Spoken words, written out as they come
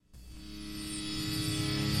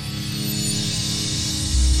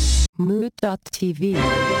Mood.tv.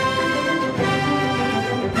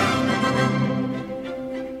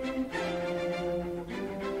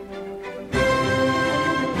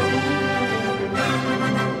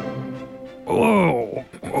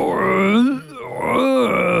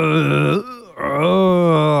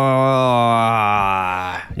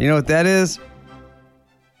 You know what that is?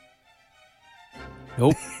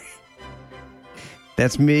 Nope.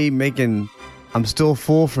 That's me making I'm still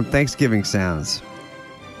full from Thanksgiving sounds.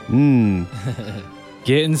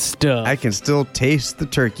 Getting stuffed. I can still taste the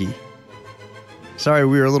turkey. Sorry,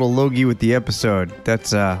 we were a little logy with the episode.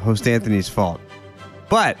 That's host Anthony's fault.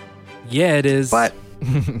 But Yeah, it is. But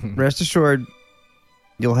rest assured,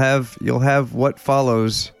 you'll have what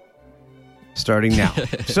follows starting now.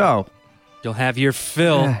 So you'll have your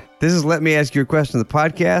fill. this is Let Me Ask You a Question, the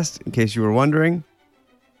podcast, in case you were wondering.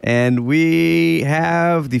 And we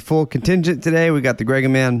have the full contingent today. We got the Grega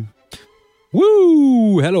Man.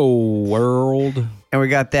 Woo! Hello, world. And we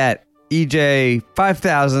got that EJ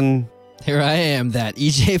 5000. Here I am, that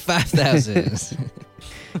EJ 5000.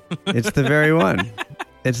 It's the very one.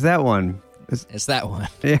 It's that one. It's that one.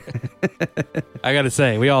 Yeah. I gotta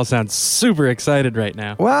say, we all sound super excited right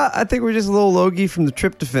now. Well, I think we're just a little logy from the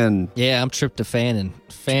tryptophan. Yeah, I'm tryptophan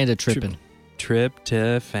fan to tripping.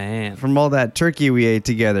 Tryptophan. From all that turkey we ate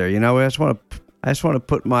together. You know, I just want to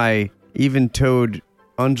put my even-toed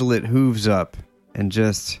undulate hooves up and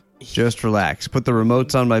just relax. Put the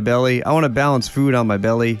remotes on my belly. I want to balance food on my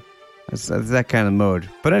belly. That's that kind of mode.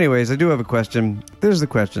 But anyways, I do have a question. There's the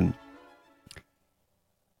question.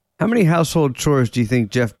 How many household chores do you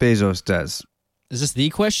think Jeff Bezos does? Is this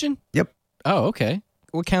the question? Yep. Oh, okay.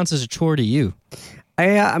 What counts as a chore to you?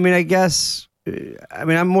 I'm more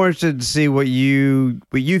interested to see what you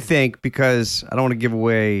think, because I don't want to give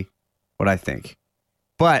away what I think.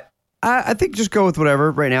 But I think just go with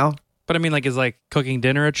whatever right now. But I mean, like, is like cooking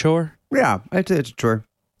dinner a chore? Yeah, I'd say it's a chore.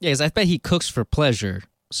 Yeah, because I bet he cooks for pleasure.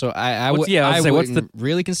 So I What's wouldn't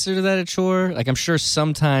really consider that a chore. Like, I'm sure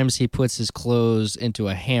sometimes he puts his clothes into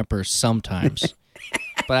a hamper sometimes.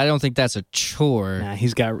 But I don't think that's a chore. Nah,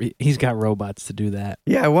 he's got robots to do that.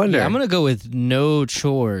 Yeah, I wonder. Yeah, I'm going to go with no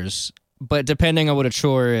chores, but depending on what a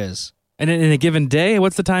chore is. And in a given day,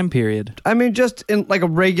 what's the time period? I mean, just in like a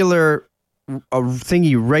thing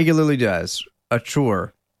he regularly does, a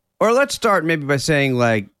chore. Or let's start maybe by saying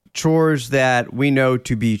like chores that we know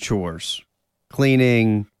to be chores.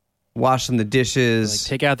 Cleaning, washing the dishes. Like,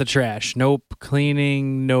 take out the trash. Nope.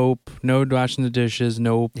 Cleaning. Nope. No washing the dishes.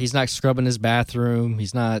 Nope. He's not scrubbing his bathroom.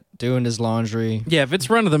 He's not doing his laundry. Yeah, if it's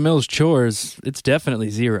run-of-the-mills chores, it's definitely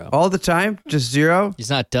zero. All the time? Just zero? He's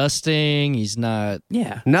not dusting. He's not...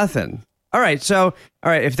 Yeah. Nothing. All right,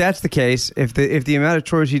 if that's the case, if the amount of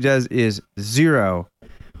chores he does is zero,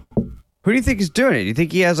 who do you think is doing it? Do you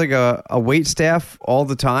think he has like a wait staff all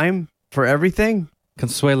the time for everything?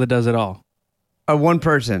 Consuela does it all. A one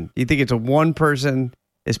person. You think it's a one person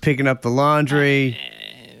is picking up the laundry?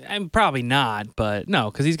 I'm probably not, but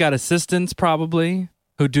no, because he's got assistants probably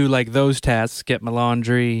who do like those tasks, get my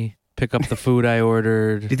laundry, pick up the food I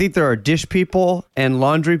ordered. Do you think there are dish people and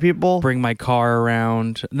laundry people? Bring my car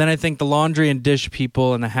around. And then I think the laundry and dish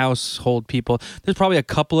people and the household people, there's probably a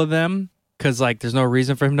couple of them because like there's no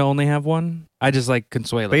reason for him to only have one. I just like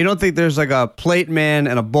Consuela. But you don't think there's like a plate man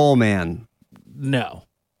and a bowl man? No.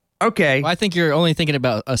 Okay. Well, I think you're only thinking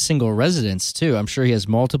about a single residence, too. I'm sure he has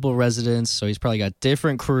multiple residents, so he's probably got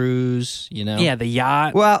different crews, you know? Yeah, the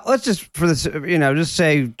yacht. Well, let's just for this,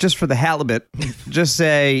 just for the halibut, just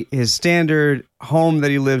say his standard home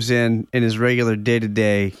that he lives in his regular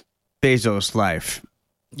day-to-day Bezos life.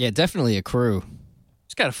 Yeah, definitely a crew.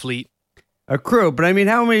 He's got a fleet. A crew, but I mean,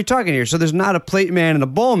 how many are you talking here? So there's not a plate man and a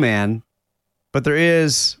bowl man, but there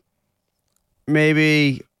is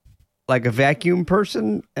maybe like a vacuum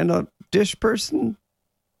person and a dish person.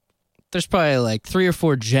 There's probably like 3 or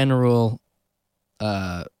 4 general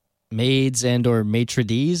maids and or maitre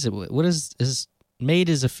d's. What is maid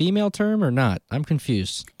is a female term or not? I'm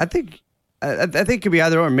confused. I think it could be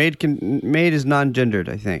either or. Maid is non-gendered,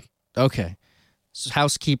 I think. Okay. So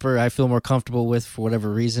housekeeper I feel more comfortable with for whatever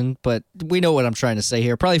reason, but we know what I'm trying to say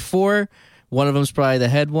here. Probably 4. One of them's probably the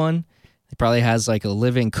head one. He probably has like a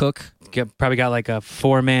living cook. Probably got like a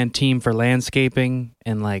 4-man team for landscaping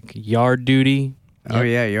and like yard duty. Oh,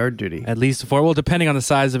 yeah, yard duty. At least 4. Well, depending on the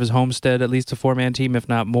size of his homestead, at least a 4-man team, if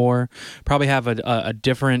not more. Probably have a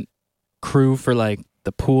different crew for like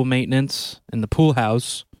the pool maintenance and the pool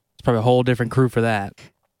house. It's probably a whole different crew for that.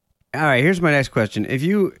 All right, here's my next question. If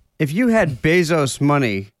you had Bezos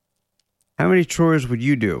money, how many chores would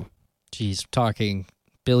you do? Geez, talking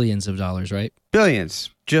billions of dollars, right? Billions.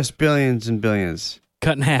 Just billions and billions.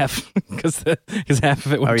 cut in half because half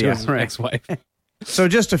of it went Oh, to yeah, his right. ex-wife. So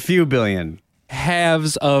just a few billion.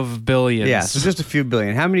 Halves of billions. Yeah, so just a few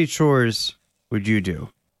billion. How many chores would you do?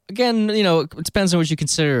 Again, it depends on what you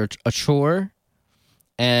consider a chore.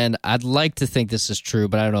 And I'd like to think this is true,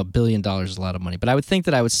 but I don't know. $1 billion is a lot of money. But I would think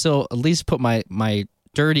that I would still at least put my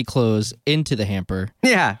dirty clothes into the hamper.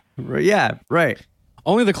 Yeah, right.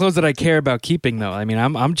 Only the clothes that I care about keeping, though. I mean,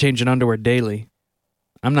 I'm changing underwear daily.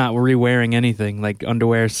 I'm not re-wearing anything like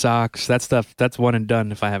underwear, socks, that stuff. That's one and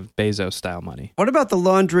done if I have Bezos style money. What about the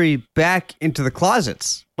laundry back into the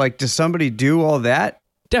closets? Like, does somebody do all that?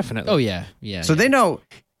 Definitely. Oh, yeah. So they know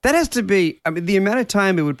that has to be, I mean, the amount of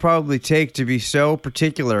time it would probably take to be so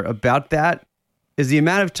particular about that is the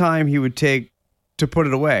amount of time he would take to put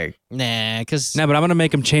it away. Nah, because... No, but I'm going to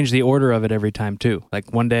make him change the order of it every time, too.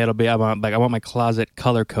 Like, one day it'll be, I want my closet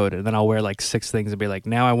color-coded, and then I'll wear, like, 6 things and be like,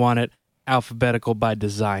 now I want it alphabetical by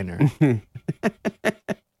designer.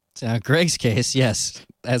 Greg's case, yes,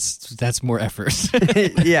 that's more effort.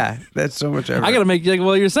 Yeah, that's so much effort. I got to make, like,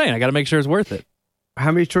 well, you're saying, I got to make sure it's worth it.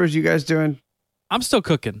 How many chores you guys doing? I'm still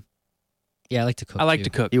cooking. Yeah, I like to cook. I like too. to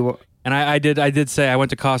cook. You And I did say I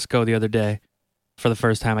went to Costco the other day for the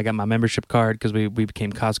first time. I got my membership card because we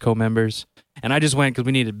became Costco members. And I just went because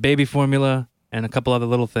we needed baby formula and a couple other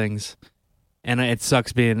little things. And it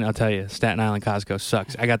sucks being, I'll tell you, Staten Island Costco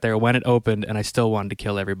sucks. I got there when it opened and I still wanted to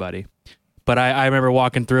kill everybody. But I remember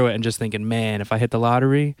walking through it and just thinking, man, if I hit the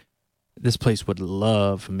lottery, this place would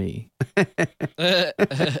love me. Because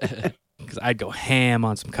I'd go ham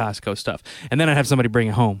on some Costco stuff. And then I'd have somebody bring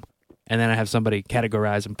it home. And then I'd have somebody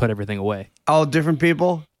categorize and put everything away. all different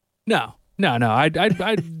people? No.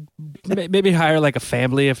 I'd maybe hire like a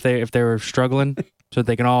family if they were struggling so that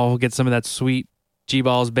they can all get some of that sweet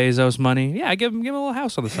G-Balls Bezos money. Yeah, give them a little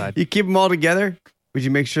house on the side. You keep them all together? Would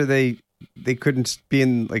you make sure they couldn't be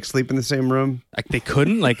in, like, sleep in the same room? Like they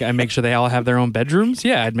couldn't? Like I make sure they all have their own bedrooms?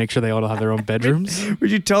 Yeah, I'd make sure they all have their own bedrooms. Would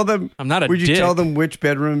you tell them? I'm not a Would you dick. tell them which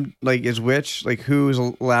bedroom like is which? Like who's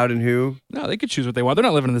allowed and who? No, they could choose what they want. They're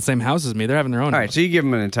not living in the same house as me. They're having their own All house. right, so you give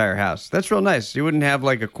them an entire house. That's real nice. You wouldn't have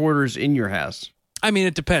like a quarters in your house. I mean,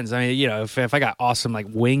 it depends. I mean, if I got awesome like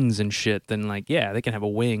wings and shit, then like yeah, they can have a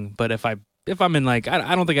wing. But if I'm in like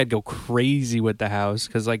I don't think I'd go crazy with the house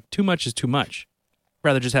because like too much is too much.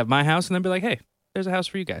 Rather just have my house and then be like, hey, there's a house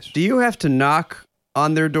for you guys. Do you have to knock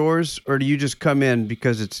on their doors, or do you just come in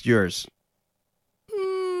because it's yours?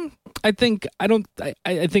 I think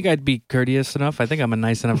I'd be courteous enough. I think I'm a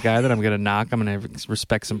nice enough guy that I'm gonna knock. I'm gonna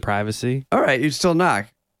respect some privacy. All right, you still knock.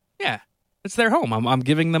 Yeah, it's their home. I'm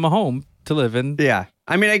giving them a home to live in. Yeah.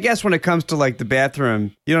 I mean, I guess when it comes to like the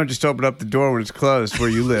bathroom, you don't just open up the door when it's closed where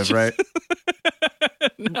you live, right?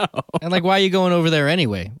 No. And like, why are you going over there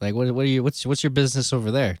anyway? Like, what's your business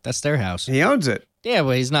over there? That's their house. He owns it. Yeah,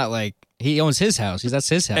 but he's not like he owns his house. That's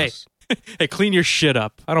his house. Hey, clean your shit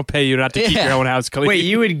up. I don't pay you not to keep Yeah. your own house clean. Wait,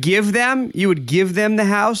 you would give them the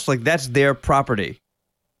house? Like that's their property.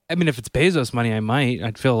 I mean, if it's Bezos money, I might.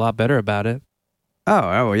 I'd feel a lot better about it.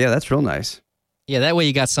 Oh, yeah, that's real nice. Yeah, that way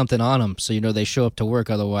you got something on them, so they show up to work.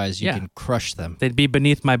 Otherwise, you Yeah. can crush them. They'd be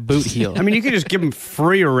beneath my boot heel. I mean, you could just give them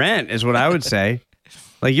free rent is what I would say.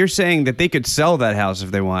 Like you're saying that they could sell that house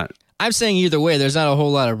if they want. I'm saying either way, there's not a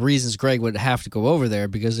whole lot of reasons Greg would have to go over there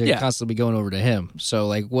because they're Yeah. constantly going over to him. So,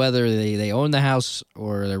 like, whether they own the house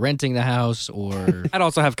or they're renting the house or... I'd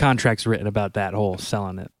also have contracts written about that whole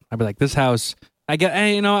selling it. I'd be like, this house, I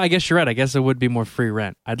guess you're right. I guess it would be more free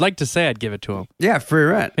rent. I'd like to say I'd give it to them. Yeah, free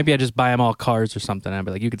rent. Maybe I'd just buy them all cars or something. I'd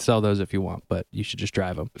be like, you could sell those if you want, but you should just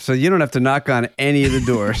drive them. So you don't have to knock on any of the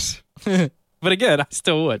doors But again, I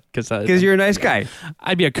still would because you're a nice guy.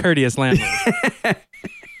 I'd be a courteous landlord.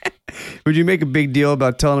 Would you make a big deal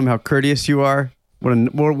about telling them how courteous you are?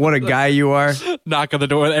 What a guy you are? Knock on the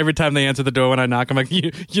door. Every time they answer the door when I knock, I'm like,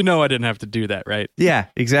 you know I didn't have to do that, right? Yeah,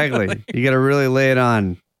 exactly. You got to really lay it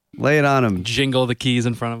on. Lay it on them. Jingle the keys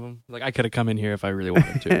in front of them. Like, I could have come in here if I really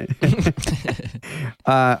wanted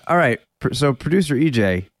to. All right. So, producer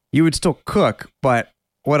EJ, you would still cook, but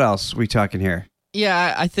what else we talking here?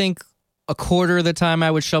 Yeah, I think a quarter of the time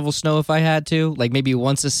I would shovel snow if I had to, like maybe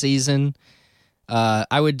once a season.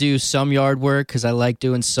 I would do some yard work because I like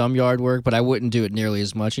doing some yard work, but I wouldn't do it nearly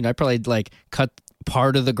as much. I'd probably like cut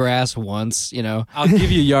part of the grass once, I'll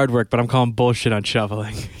give you yard work, but I'm calling bullshit on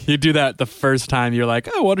shoveling. You do that the first time you're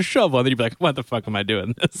like, I want to shovel. And then you'd be like, what the fuck am I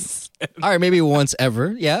doing this? All right, maybe once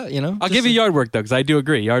ever. Yeah, I'll give you yard work, though, because I do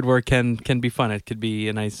agree. Yard work can be fun. It could be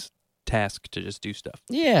a nice task to just do stuff.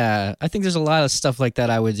 Yeah, I think there's a lot of stuff like that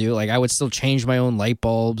I would do. Like I would still change my own light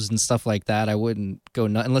bulbs and stuff like that. I wouldn't go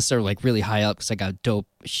nuts unless they're like really high up because I got dope,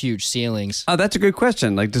 huge ceilings. Oh, that's a good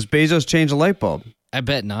question. Like, does Bezos change a light bulb? I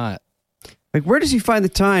bet not. Like, where does he find the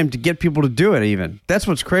time to get people to do it even? That's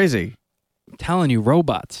what's crazy. I'm telling you,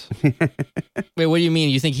 robots. Wait, what do you mean?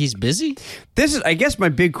 You think he's busy? This is, I guess my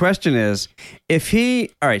big question is, if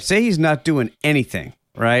he, all right, say he's not doing anything,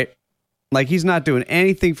 right? Like, he's not doing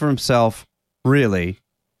anything for himself, really.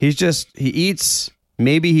 He eats,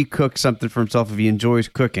 maybe he cooks something for himself if he enjoys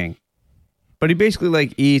cooking. But he basically,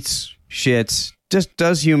 like, eats, shits, just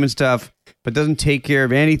does human stuff, but doesn't take care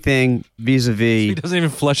of anything vis-a-vis. He doesn't even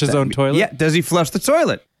flush his own toilet? Yeah, does he flush the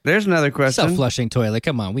toilet? There's another question. Self-flushing toilet.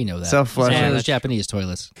 Come on, we know that. Self-flushing. It's one of those Japanese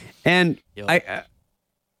toilets. And Yep.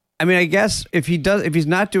 I mean, I guess if he's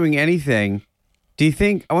not doing anything, do you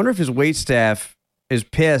think? I wonder if his wait staff is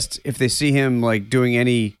pissed if they see him like doing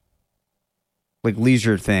any like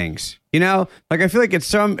leisure things. You know, like I feel like at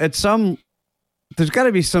some there's got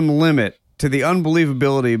to be some limit to the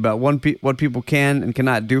unbelievability about what people can and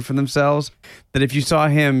cannot do for themselves. That if you saw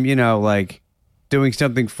him, you know, like doing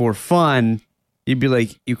something for fun, you'd be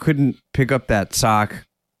like, you couldn't pick up that sock,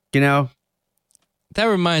 you know? That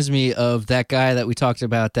reminds me of that guy that we talked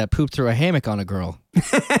about that pooped through a hammock on a girl.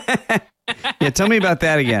 Yeah, tell me about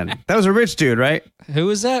that again. That was a rich dude, right? Who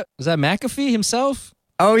was that? Was that McAfee himself?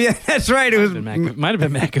 Oh, yeah, that's right. It was Might have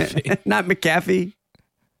been McAfee. not McAfee.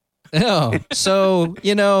 No. So,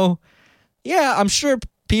 you know, yeah, I'm sure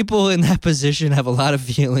people in that position have a lot of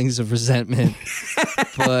feelings of resentment.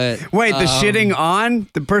 But Wait, the shitting on?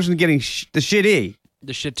 The person getting the shitty?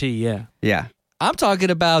 The shitty, yeah. Yeah. I'm talking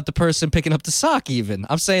about the person picking up the sock even.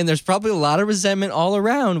 I'm saying there's probably a lot of resentment all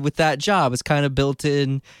around with that job. It's kind of built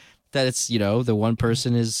in that it's, you know, the one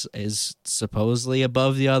person is supposedly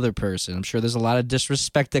above the other person. I'm sure there's a lot of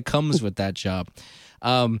disrespect that comes with that job.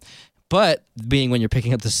 But being when you're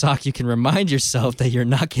picking up the sock, you can remind yourself that you're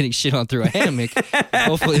not getting shit on through a hammock.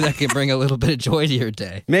 Hopefully that can bring a little bit of joy to your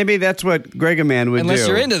day. Maybe that's what Gregaman would Unless do.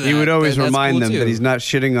 you're into that, he would always then that's remind cool them too. that he's not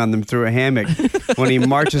shitting on them through a hammock when he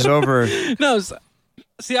marches over. No,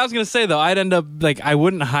 see, I was going to say, though, I'd end up, like, I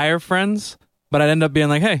wouldn't hire friends, but I'd end up being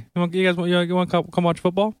like, hey, you guys want to come watch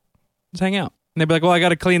football? Let's hang out. And they'd be like, well, I got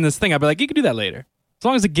to clean this thing. I'd be like, you can do that later. As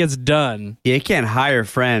long as it gets done. Yeah, you can't hire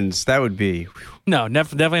friends. That would be... No,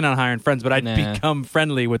 definitely not hiring friends, but I'd Nah. become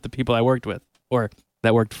friendly with the people I worked with or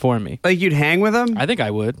that worked for me. Like, you'd hang with them? I think I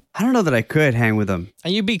would. I don't know that I could hang with them.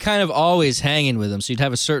 And you'd be kind of always hanging with them, so you'd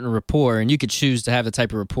have a certain rapport, and you could choose to have the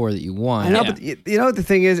type of rapport that you want. I know, Yeah. but you know what the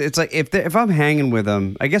thing is? It's like, if I'm hanging with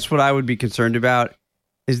them, I guess what I would be concerned about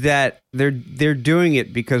is that they're doing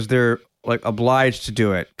it because they're, like, obliged to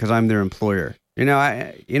do it because I'm their employer. You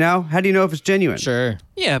know, how do you know if it's genuine? Sure.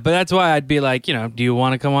 Yeah, but that's why I'd be like, do you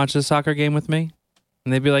want to come watch the soccer game with me?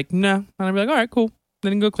 And they'd be like, no. And I'd be like, all right, cool.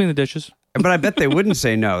 Then you can go clean the dishes. But I bet they wouldn't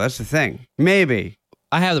say no. That's the thing. Maybe.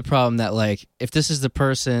 I have the problem that, like, if this is the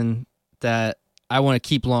person that I want to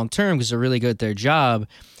keep long term because they're really good at their job,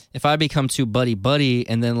 if I become too buddy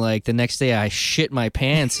and then, like, the next day I shit my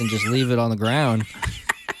pants and just leave it on the ground,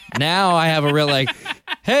 now I have a real, like,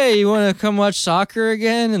 hey, you want to come watch soccer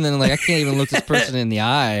again? And then, like, I can't even look this person in the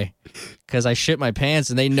eye because I shit my pants,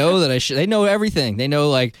 and they know that they know everything. They know,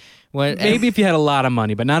 like, when Maybe if you had a lot of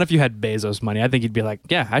money, but not if you had Bezos money. I think you'd be like,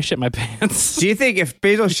 yeah, I shit my pants. Do you think if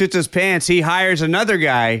Bezos shits his pants, he hires another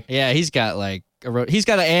guy? yeah, he's got, like, he's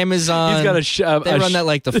got an Amazon. He's got They run that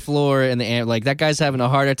like the floor and the like that guy's having a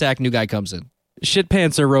heart attack. New guy comes in. shit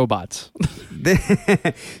pants are robots.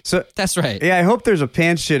 So That's right. yeah, I hope there's a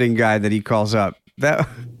pants shitting guy that he calls up. That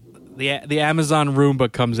The Amazon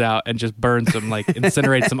Roomba comes out and just burns him, like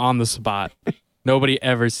incinerates him on the spot. Nobody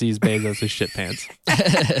ever sees Bezos' shit pants.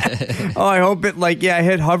 oh, I hope it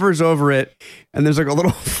it hovers over it, and there's like a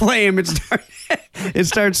little flame. It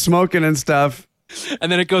starts smoking and stuff.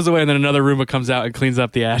 And then it goes away, and then another Roomba comes out and cleans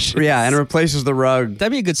up the ashes. Yeah, and it replaces the rug.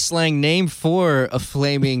 That'd be a good slang name for a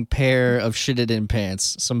flaming pair of shitted in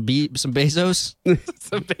pants. Some Bezos.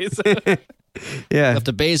 So Bezos. Yeah. Left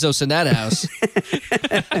a Bezos in that house.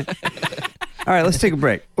 All right, let's take a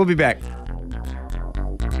break. We'll be back.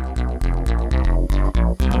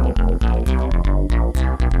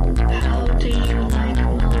 How do you like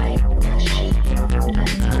my machine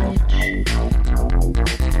language?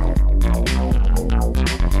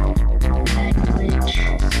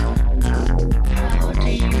 How do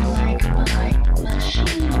you like my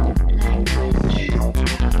machine language?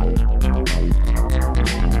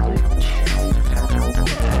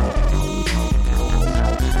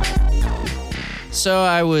 So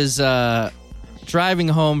I was driving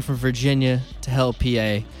home from Virginia to help PA.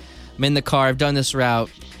 I'm in the car. I've done this route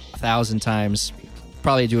 1,000 times.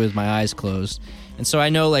 Probably do it with my eyes closed. And so I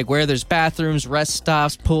know like where there's bathrooms, rest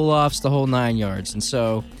stops, pull-offs, the whole 9 yards. And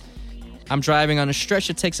so I'm driving on a stretch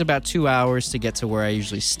that takes about 2 hours to get to where I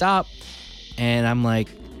usually stop. And I'm like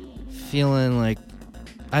feeling like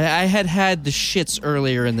I had the shits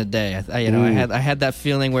earlier in the day. I had that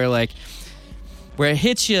feeling where it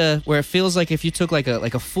hits you, where it feels like if you took like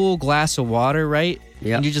a full glass of water, right?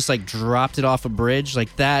 Yeah. And you just like dropped it off a bridge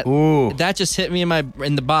like that. Ooh. That just hit me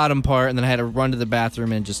in the bottom part, and then I had to run to the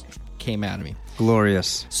bathroom and it just came out of me.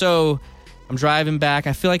 Glorious. So I'm driving back.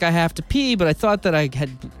 I feel like I have to pee, but I thought that I had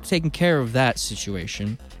taken care of that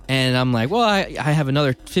situation. And I'm like, well, I have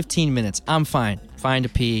another 15 minutes. I'm fine. Fine to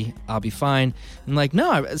pee. I'll be fine. I'm like,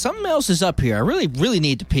 no, something else is up here. I really, really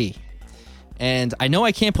need to pee. And I know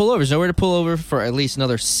I can't pull over. There's nowhere to pull over for at least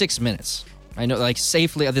another 6 minutes. I know, like,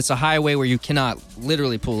 safely. It's a highway where you cannot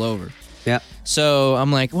literally pull over. Yeah. So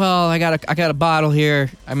I'm like, well, I got a bottle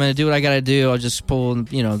here. I'm going to do what I got to do. I'll just pull,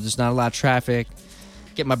 there's not a lot of traffic.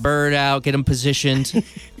 Get my bird out, get him positioned.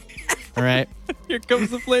 All right. Here comes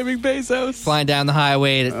the flaming Bezos. Flying down the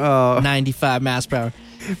highway at 95 miles per hour.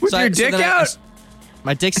 With your dick then out?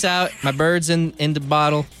 My dick's out. My bird's in the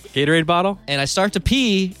bottle. Gatorade bottle? And I start to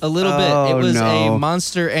pee a little bit. Oh, It was no. a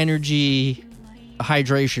Monster Energy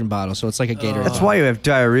hydration bottle, so it's like a Gatorade. That's why you have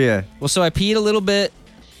diarrhea. Well, so I peed a little bit,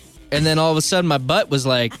 and then all of a sudden my butt was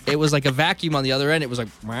like, it was like a vacuum on the other end. It was like,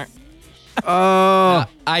 "Mwah." Oh.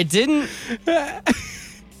 I didn't,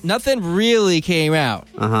 nothing really came out,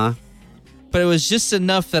 Uh-huh. but it was just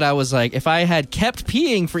enough that I was like, if I had kept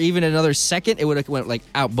peeing for even another second, it would have went like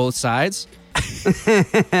out both sides.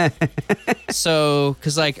 So,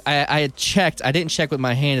 because like I had checked, I didn't check with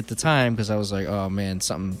my hand at the time because I was like, oh man,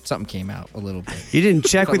 something came out a little bit. You didn't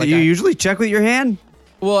check with Like you I- usually check with your hand?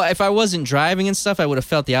 Well, if I wasn't driving and stuff, I would have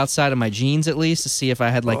felt the outside of my jeans at least to see if I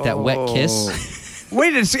had like that wet kiss.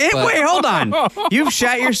 Wait, But- wait, hold on. You've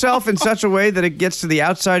shat yourself in such a way that it gets to the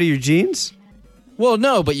outside of your jeans? Well,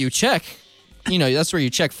 no, but you check. That's where you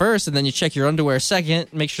check first, and then you check your underwear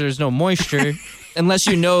second, make sure there's no moisture, unless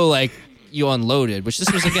like you unloaded, which this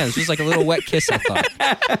was like a little wet kiss, I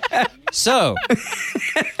thought. So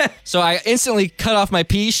I instantly cut off my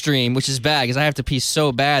pee stream, which is bad because I have to pee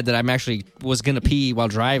so bad that I'm actually was going to pee while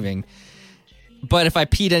driving. But if I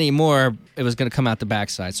peed anymore, it was going to come out the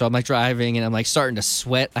backside. So I'm like driving and I'm like starting to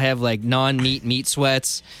sweat. I have like meat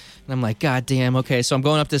sweats. And I'm like, God damn, okay. So I'm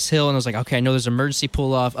going up this hill and I was like, okay, I know there's an emergency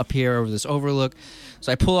pull off up here over this overlook.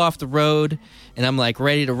 So I pull off the road and I'm like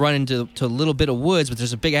ready to run into a little bit of woods, but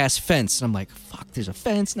there's a big ass fence. And I'm like, fuck, there's a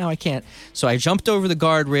fence. Now I can't. So I jumped over the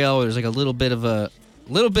guardrail. There's like a little bit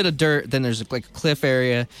of dirt. Then there's like a cliff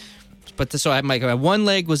area. But so my one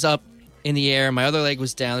leg was up in the air. My other leg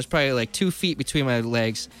was down. There's probably like 2 feet between my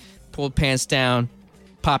legs. Pulled pants down,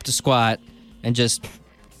 popped a squat, and just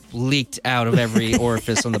leaked out of every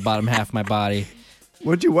orifice on the bottom half of my body.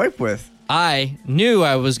 What'd you wipe with? I knew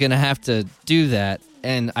I was going to have to do that,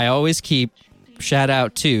 and I always keep, shout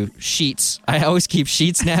out to sheets. I always keep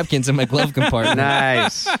sheets, napkins in my glove compartment.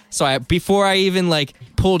 Nice. So before I even like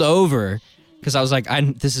pulled over, because I was like,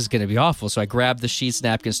 this is going to be awful. So I grabbed the sheets,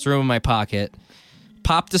 napkins, threw them in my pocket,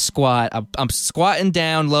 popped a squat. I'm squatting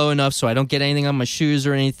down low enough so I don't get anything on my shoes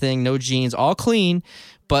or anything. No jeans, all clean.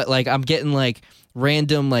 But like I'm getting like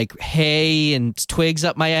random like hay and twigs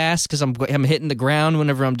up my ass because I'm hitting the ground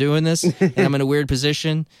whenever I'm doing this, and I'm in a weird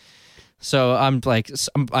position. So I'm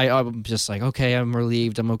just like, okay, I'm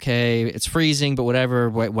relieved. I'm okay. It's freezing, but whatever.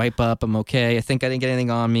 Wipe up. I'm okay. I think I didn't get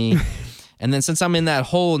anything on me. And then since I'm in that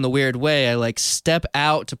hole in the weird way, I like step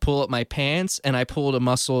out to pull up my pants, and I pulled a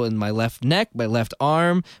muscle in my left neck, my left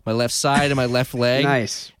arm, my left side, and my left leg.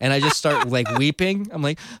 Nice. And I just start like weeping. I'm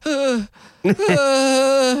like,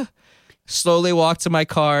 slowly walked to my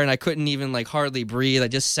car, and I couldn't even like hardly breathe. I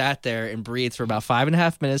just sat there and breathed for about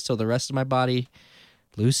 5.5 minutes till the rest of my body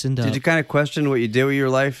loosened up. Did you kind of question what you did with your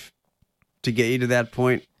life to get you to that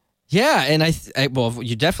point? Yeah, and well,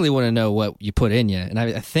 you definitely want to know what you put in you. And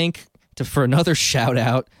I think for another shout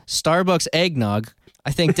out, Starbucks eggnog,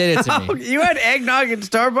 I think did it to me. You had eggnog at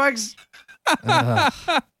Starbucks?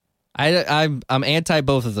 I'm anti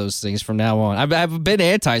both of those things from now on. I've been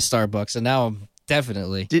anti Starbucks, and now I'm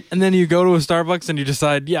definitely. And then you go to a Starbucks and you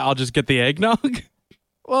decide, yeah, I'll just get the eggnog.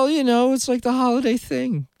 Well, it's like the holiday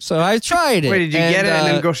thing. So I tried it. Wait, did you get it and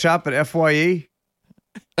then go shop at FYE?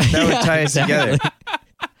 That would tie us together.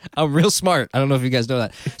 I'm real smart. I don't know if you guys know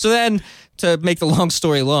that. So then, to make the long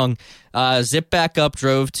story long, zip back up,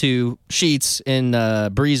 drove to Sheets in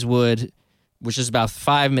Breezewood, which is about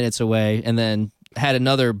 5 minutes away, and then had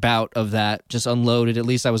another bout of that, just unloaded. At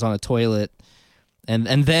least I was on a toilet. And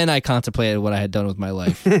then I contemplated what I had done with my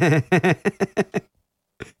life.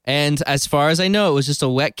 And as far as I know, it was just a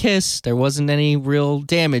wet kiss. There wasn't any real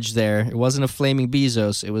damage there. It wasn't a flaming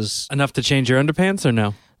Bezos. It was Enough to change your underpants or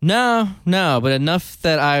no? no, but enough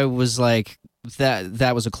that I was like,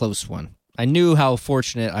 that was a close one. I knew how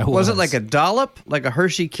fortunate I was. Was it like a dollop? Like a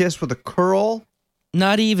Hershey Kiss with a curl?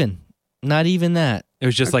 Not even that. It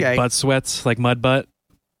was just Okay. like butt sweats, like mud butt.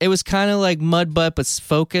 It was kind of like mud butt, but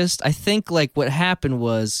focused. I think like what happened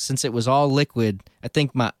was, since it was all liquid, I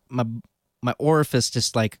think my orifice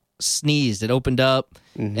just like sneezed. It opened up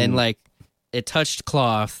and like it touched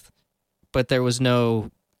cloth, but there was no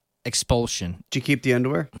expulsion. Did you keep the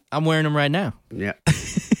underwear? I'm wearing them right now. Yeah.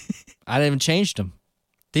 I haven't changed them.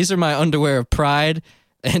 These are my underwear of pride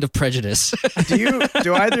and of prejudice.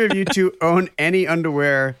 Do either of you two own any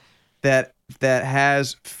underwear that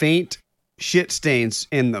has faint shit stains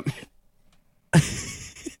in them?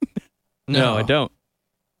 No, I don't.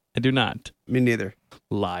 I do not. Me neither.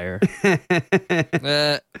 Liar.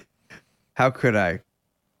 How could I?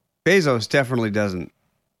 Bezos definitely doesn't.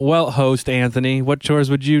 Well, host Anthony, what chores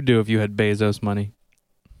would you do if you had Bezos money?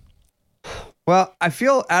 Well, I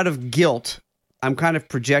feel out of guilt. I'm kind of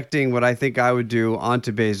projecting what I think I would do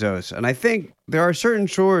onto Bezos. And I think there are certain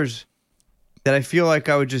chores that I feel like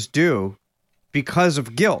I would just do because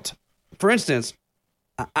of guilt. For instance,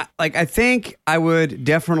 I think I would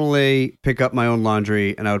definitely pick up my own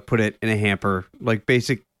laundry and I would put it in a hamper, like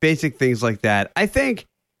basic things like that. I think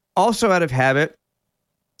also out of habit,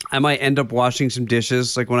 I might end up washing some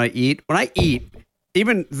dishes. Like when I eat,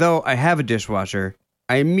 even though I have a dishwasher,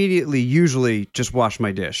 I immediately usually just wash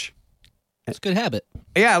my dish. It's a good habit.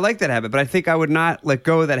 Yeah, I like that habit, but I think I would not let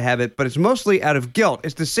go of that habit, but it's mostly out of guilt.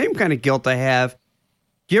 It's the same kind of guilt I have.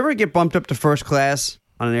 Do you ever get bumped up to first class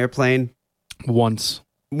on an airplane? Once.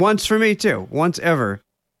 Once for me too. Once ever.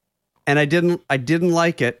 And I didn't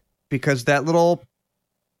like it because that little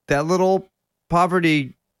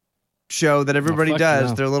poverty show that everybody fuck does,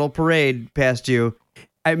 no. their little parade past you,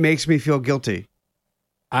 it makes me feel guilty.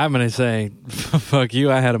 I'm going to say, fuck you,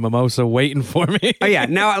 I had a mimosa waiting for me. Oh yeah,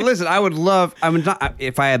 now listen, I would love,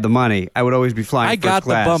 if I had the money, I would always be flying I first got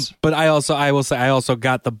class. the bump, but I will say I also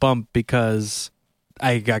got the bump because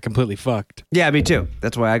I got completely fucked. Yeah, me too.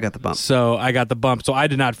 That's why I got the bump. So I got the bump. So I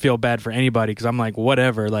did not feel bad for anybody because I'm like,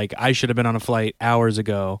 whatever. Like I should have been on a flight hours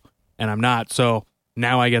ago and I'm not. So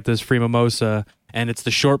now I get this free mimosa and it's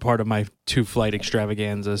the short part of my 2-flight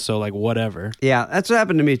extravaganza. So like whatever. Yeah, that's what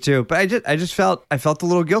happened to me too. But I felt a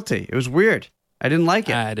little guilty. It was weird. I didn't like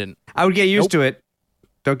it. I didn't. I would get used to it.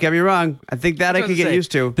 Don't get me wrong. I think that I could get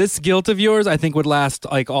used to. This guilt of yours, I think, would last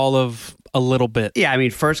like all of a little bit. Yeah, I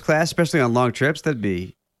mean, first class, especially on long trips, that'd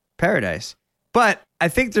be paradise. But I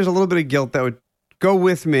think there's a little bit of guilt that would go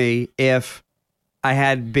with me if I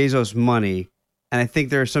had Bezos money. And I think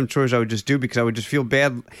there are some chores I would just do because I would just feel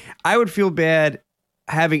bad. I would feel bad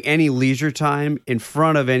having any leisure time in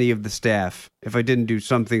front of any of the staff if I didn't do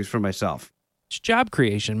some things for myself. It's job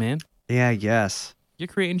creation, man. Yeah, I guess. You're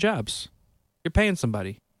creating jobs. You're paying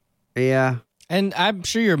somebody. Yeah. And I'm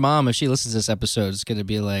sure your mom, if she listens to this episode, is going to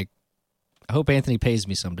be like, I hope Anthony pays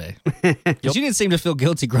me someday. Because you didn't seem to feel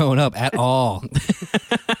guilty growing up at all.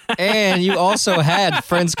 And you also had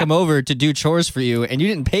friends come over to do chores for you, and you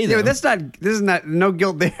didn't pay them. Yeah, but this is not no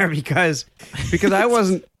guilt there because I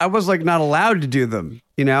was like not allowed to do them.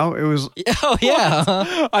 You know, it was. Oh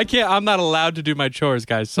yeah, I can't. I'm not allowed to do my chores,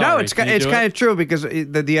 guys. Sorry. No, it's kind of true because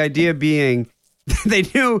the idea being they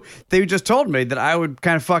just told me that I would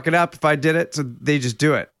kind of fuck it up if I did it, so they just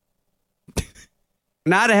do it.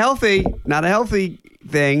 Not a healthy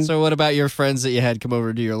thing. So what about your friends that you had come over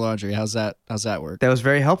to do your laundry? How's that work? That was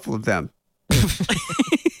very helpful of them.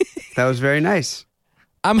 That was very nice.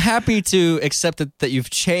 I'm happy to accept that you've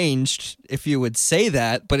changed if you would say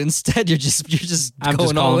that, but instead you're just I'm going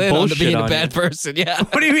just all calling in on bullshit being a on bad you. person. Yeah.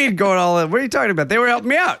 What do you mean going all in? What are you talking about? They were helping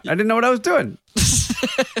me out. I didn't know what I was doing.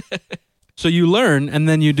 So you learn, and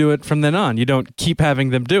then you do it from then on. You don't keep having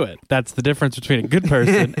them do it. That's the difference between a good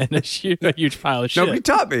person and a huge pile of shit. Nobody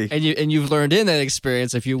taught me. And you've learned in that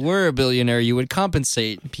experience, if you were a billionaire, you would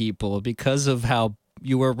compensate people because of how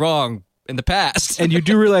you were wrong in the past. And you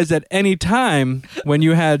do realize that any time when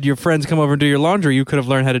you had your friends come over and do your laundry, you could have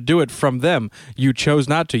learned how to do it from them. You chose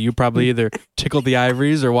not to. You probably either tickled the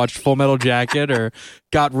ivories or watched Full Metal Jacket or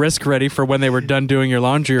got Risk ready for when they were done doing your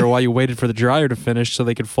laundry or while you waited for the dryer to finish so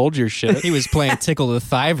they could fold your shit. He was playing Tickle the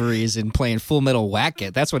Thiveries and playing Full Metal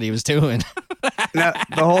Whack-It. That's what he was doing. No,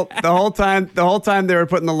 the whole time they were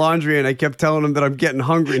putting the laundry in, I kept telling them that I'm getting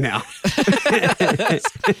hungry now.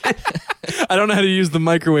 I don't know how to use the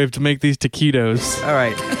microwave to make these taquitos. All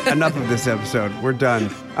right, enough of this episode. We're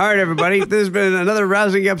done. All right, everybody. This has been another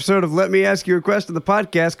rousing episode of Let Me Ask You a Question, the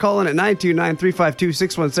podcast. Call in at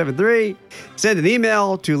 929-352-6173. Send an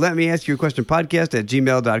email to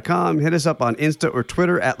letmeaskyouaquestionpodcast@gmail.com. Hit us up on Insta or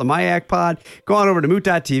Twitter at LamayakPod. Go on over to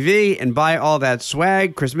moot.tv and buy all that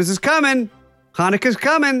swag. Christmas is coming. Hanukkah's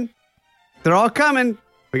coming. they're all coming.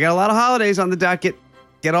 We got a lot of holidays on the docket.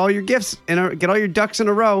 Get all your gifts get all your ducks in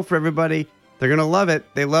a row for everybody. They're gonna love it.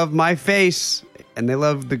 They love my face, and they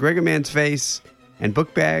love the Gregor Man's face, and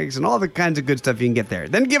book bags, and all the kinds of good stuff you can get there.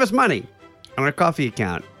 Then give us money on our coffee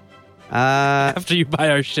account. After you buy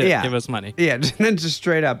our shit, yeah. give us money. Yeah, then just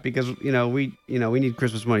straight up because we need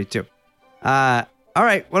Christmas money too. All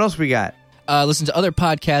right, what else we got? Listen to other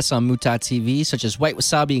podcasts on Moot.tv, such as White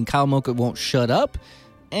Wasabi and Kyle Mocha Won't Shut Up.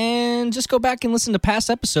 And just go back and listen to past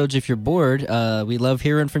episodes if you're bored. We love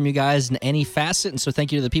hearing from you guys in any facet. And so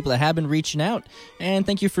thank you to the people that have been reaching out. And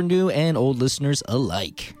thank you for new and old listeners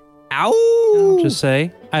alike. Ow! I'll just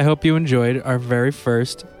say, I hope you enjoyed our very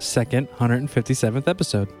first, second, 157th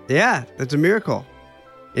episode. Yeah, that's a miracle.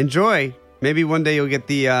 Enjoy. Maybe one day you'll get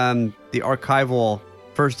the archival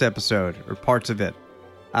first episode or parts of it.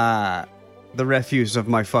 The refuse of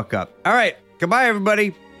my fuck up. All right, goodbye,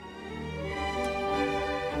 everybody.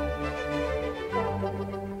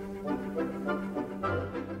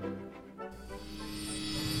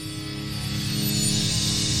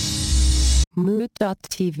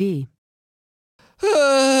 Mood.tv.